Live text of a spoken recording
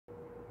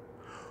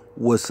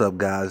What's up,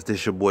 guys?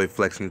 This your boy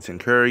Flexington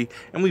Curry,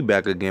 and we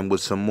back again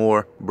with some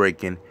more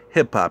breaking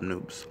hip hop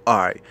news.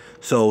 Alright,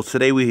 so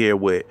today we here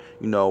with,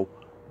 the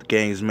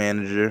gang's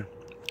manager,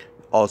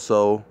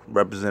 also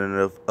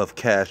representative of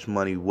Cash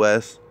Money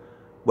West,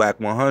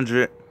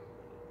 Wack100,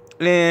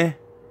 and,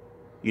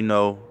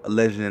 a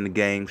legend in the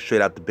game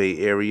straight out the Bay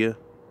Area,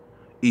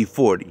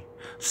 E40.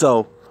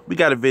 So, we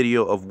got a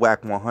video of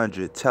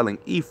Wack100 telling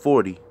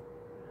E40,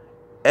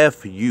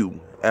 F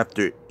you,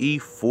 after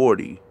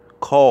E40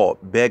 called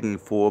begging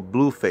for a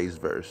Blueface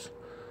verse.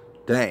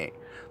 Dang,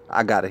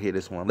 I gotta hear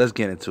this one. Let's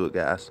get into it,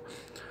 guys.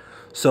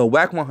 So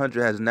Wack100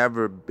 has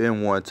never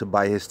been one to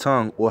bite his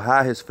tongue or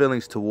hide his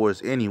feelings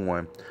towards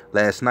anyone.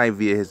 Last night,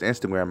 via his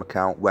Instagram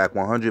account,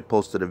 Wack100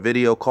 posted a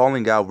video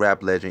calling out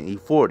rap legend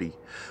E40.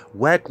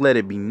 Wack let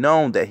it be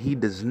known that he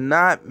does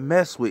not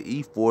mess with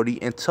E40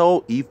 and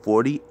told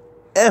E40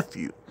 F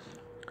you.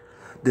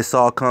 This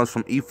all comes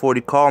from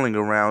E40 calling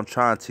around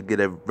trying to get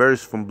a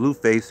verse from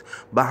Blueface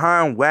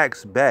behind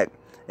Wack's back,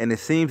 and it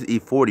seems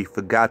E40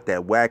 forgot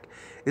that Wack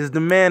is the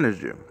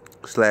manager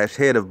 /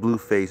 head of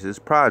Blueface's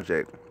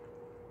project.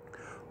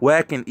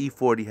 Wack and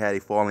E40 had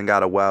a falling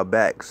out a while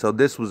back, so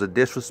this was a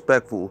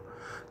disrespectful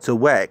to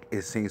Wack.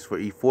 It seems for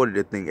E40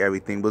 to think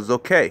everything was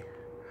okay.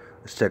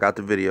 Let's check out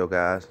the video,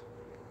 guys.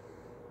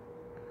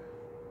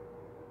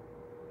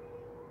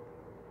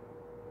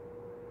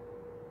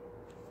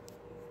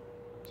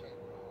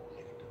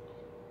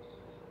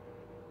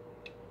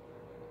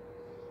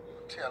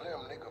 Tell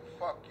him, nigga,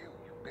 fuck you,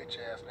 you bitch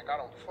ass nigga, I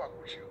don't fuck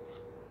with you.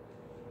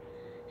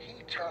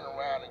 He turn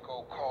around and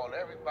go call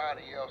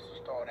everybody else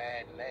and start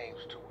adding names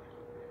to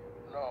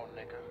it. No,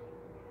 nigga,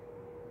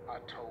 I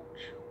told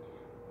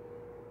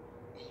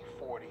you,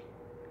 E40,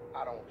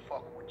 I don't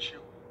fuck with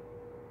you.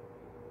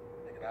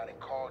 Nigga, I done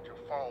called your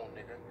phone,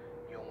 nigga,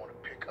 you don't want to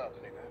pick up,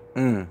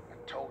 nigga.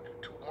 I told you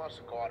 2 months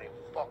ago I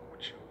didn't fuck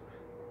with you.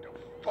 The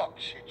fuck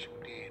shit you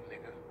did,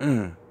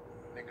 nigga.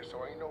 Nigga,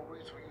 so ain't no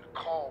reason for you to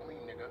call me,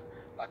 nigga,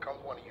 like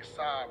I'm one of your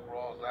side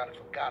bras and I done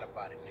forgot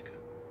about it, nigga.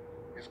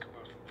 It's gonna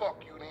be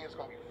fuck you then, it's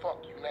gonna be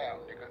fuck you now,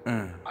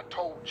 nigga. I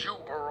told you,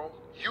 Earl,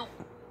 you.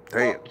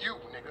 Damn. Fuck you,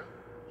 nigga.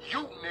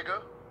 You,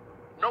 nigga.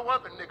 No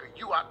other nigga.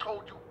 You, I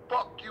told you,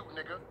 fuck you,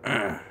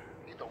 nigga.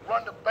 Either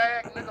run the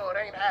bag, nigga, or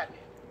it ain't happening.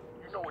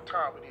 You know what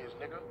time it is,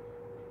 nigga.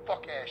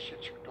 Fuck ass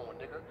shit you doing,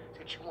 nigga.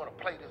 Since you wanna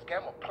play this game,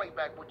 I'm gonna play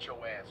back with your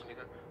ass,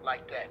 nigga.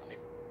 Like that,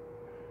 nigga.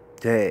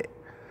 Dad,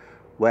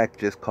 Wack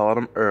just called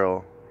him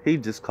Earl. He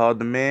just called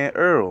the man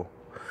Earl.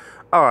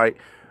 Alright,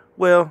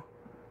 well,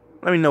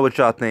 let me know what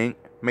y'all think.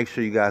 Make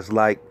sure you guys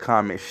like,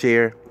 comment,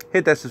 share.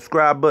 Hit that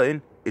subscribe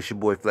button. It's your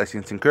boy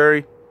Flexington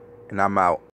Curry, and I'm out.